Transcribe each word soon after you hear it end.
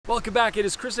Welcome back. It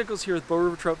is Chris Niccolls here with Bow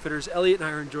River Troutfitters. Elliot and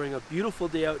I are enjoying a beautiful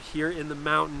day out here in the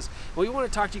mountains. What we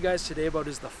want to talk to you guys today about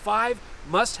is the 5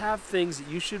 must-have things that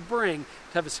you should bring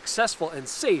to have a successful and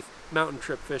safe mountain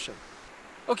trip fishing.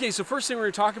 Okay, so first thing we're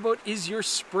going to talk about is your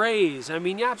sprays. I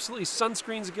mean, yeah, absolutely,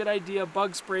 sunscreen's a good idea,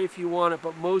 bug spray if you want it,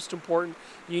 but most important,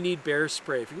 you need bear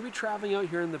spray. If you're going to be traveling out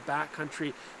here in the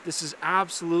backcountry, this is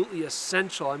absolutely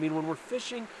essential. I mean, when we're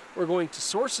fishing, we're going to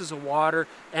sources of water.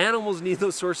 Animals need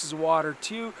those sources of water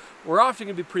too. We're often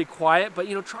going to be pretty quiet, but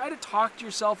try to talk to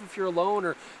yourself if you're alone,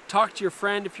 or talk to your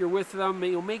friend if you're with them.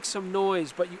 Make some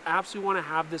noise, but you absolutely want to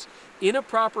have this in a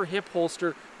proper hip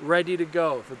holster ready to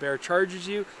go. If a bear charges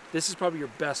you, this is probably your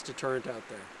best deterrent out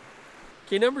there.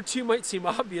 Okay, number 2 might seem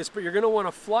obvious, but you're going to want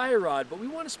a fly rod, but we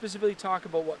want to specifically talk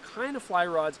about what kind of fly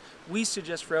rods we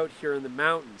suggest for out here in the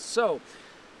mountains. So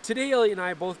today, Elliot and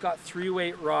I both got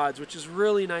 3-weight rods, which is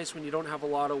really nice when you don't have a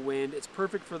lot of wind. It's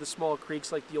perfect for the small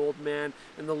creeks like the Old Man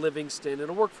and the Livingston.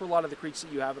 It'll work for a lot of the creeks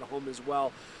that you have at home as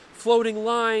well. Floating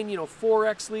line,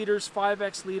 4x leaders,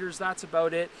 5x leaders, that's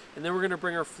about it. And then we're going to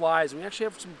bring our flies. And we actually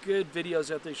have some good videos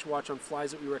out there you should watch on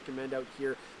flies that we recommend out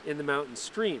here in the mountain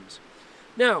streams.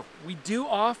 Now, we do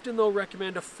often, though,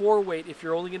 recommend a 4-weight if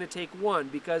you're only going to take one,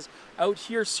 because out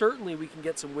here, certainly, we can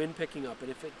get some wind picking up. And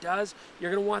if it does,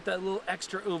 you're going to want that little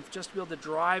extra oomph just to be able to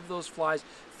drive those flies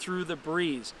through the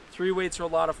breeze. 3-weights are a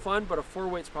lot of fun, but a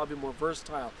 4-weight's probably more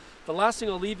versatile. The last thing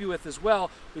I'll leave you with as well,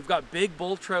 we've got big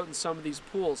bull trout in some of these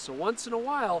pools. So once in a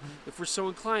while, if we're so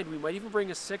inclined, we might even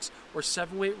bring a 6 or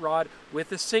 7-weight rod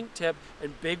with a sink tip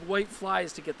and big white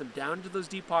flies to get them down into those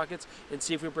deep pockets and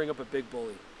see if we bring up a big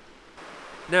bully.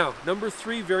 Now, number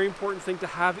 3, very important thing to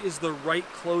have is the right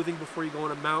clothing before you go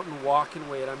on a mountain walk and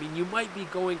wade. I mean, you might be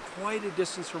going quite a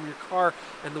distance from your car,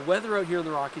 and the weather out here in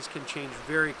the Rockies can change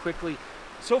very quickly.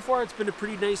 So far, it's been a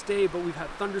pretty nice day, but we've had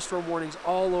thunderstorm warnings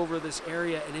all over this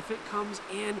area, and if it comes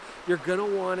in, you're gonna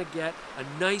wanna get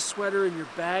a nice sweater in your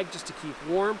bag just to keep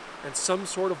warm, and some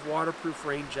sort of waterproof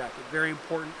rain jacket. Very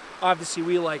important. Obviously,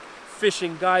 we like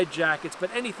fishing guide jackets, but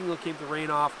anything that'll keep the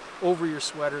rain off over your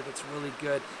sweater, that's really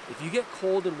good. If you get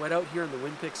cold and wet out here and the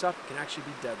wind picks up, it can actually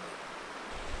be deadly.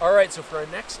 All right, so for our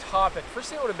next topic,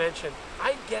 first thing I want to mention,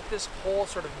 I get this whole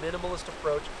sort of minimalist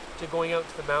approach to going out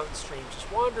to the mountain streams,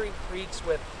 just wandering creeks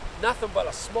with nothing but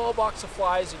a small box of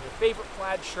flies and your favorite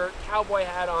plaid shirt, cowboy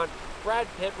hat on, Brad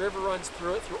Pitt, river runs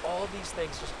through it, through all these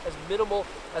things, just as minimal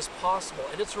as possible.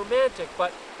 And it's romantic,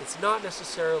 but it's not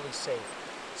necessarily safe.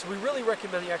 So we really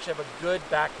recommend you actually have a good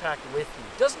backpack with you.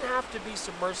 It doesn't have to be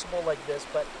submersible like this,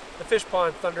 but the Fish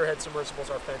Pond Thunderhead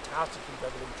submersibles are fantastic to keep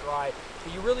everything dry.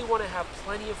 But you really want to have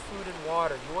plenty of food and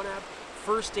water. You want to have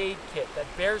first aid kit, that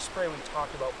bear spray we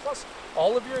talked about, plus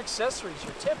all of your accessories,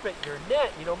 your tippet, your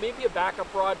net, maybe a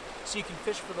backup rod so you can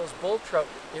fish for those bull trout.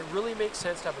 It really makes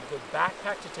sense to have a good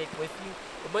backpack to take with you.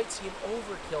 It might seem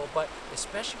overkill, but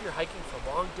especially if you're hiking for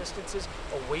long distances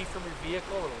away from your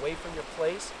vehicle and away from your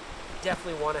place,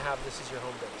 definitely want to have this as your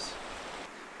home base.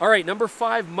 All right, number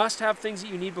 5, must-have things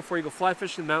that you need before you go fly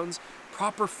fishing in the mountains: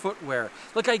 proper footwear.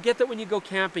 Look, I get that when you go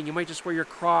camping, you might just wear your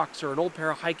Crocs or an old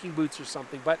pair of hiking boots or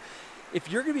something, but if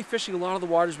you're going to be fishing a lot of the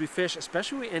waters we fish,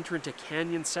 especially when we enter into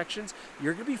canyon sections,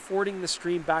 you're going to be fording the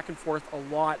stream back and forth a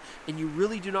lot, and you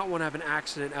really do not want to have an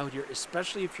accident out here,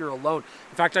 especially if you're alone.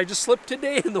 In fact, I just slipped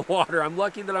today in the water. I'm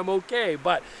lucky that I'm okay,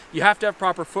 but you have to have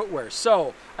proper footwear.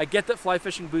 So I get that fly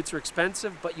fishing boots are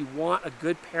expensive, but you want a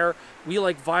good pair. We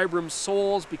like Vibram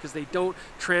soles because they don't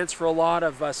transfer a lot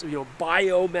of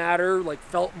biomatter like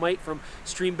felt might from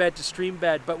stream bed to stream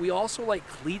bed, but we also like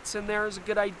cleats in there is a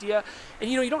good idea.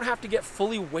 And you don't have to get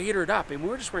fully wadered up. I mean,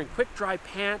 we're just wearing quick dry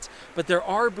pants, but there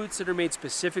are boots that are made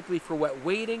specifically for wet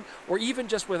wading, or even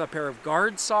just with a pair of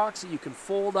guard socks that you can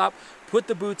fold up, put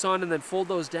the boots on, and then fold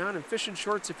those down and fish in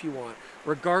shorts if you want.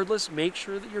 Regardless, make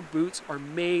sure that your boots are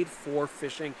made for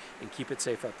fishing and keep it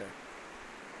safe out there.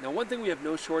 Now, one thing we have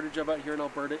no shortage of out here in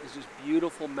Alberta is just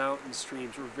beautiful mountain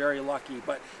streams. We're very lucky,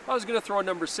 but if I was going to throw a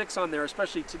number 6 on there,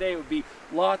 especially today, it would be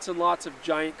lots and lots of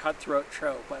giant cutthroat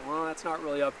trout, but well, that's not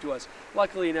really up to us.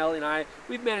 Luckily, Ellie and I,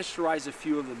 we've managed to rise a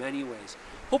few of them anyways.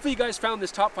 Hopefully you guys found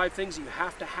this top 5 things that you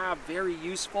have to have very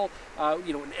useful,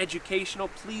 and educational.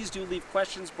 Please do leave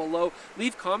questions below.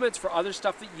 Leave comments for other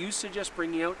stuff that you suggest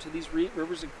bringing out to these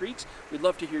rivers and creeks. We'd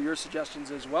love to hear your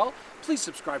suggestions as well. Please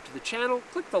subscribe to the channel.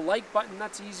 Click the like button.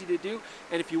 That's easy to do.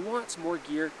 And if you want some more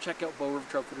gear, check out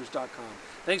bowrivertroutfitters.com.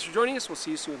 Thanks for joining us. We'll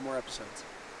see you soon with more episodes.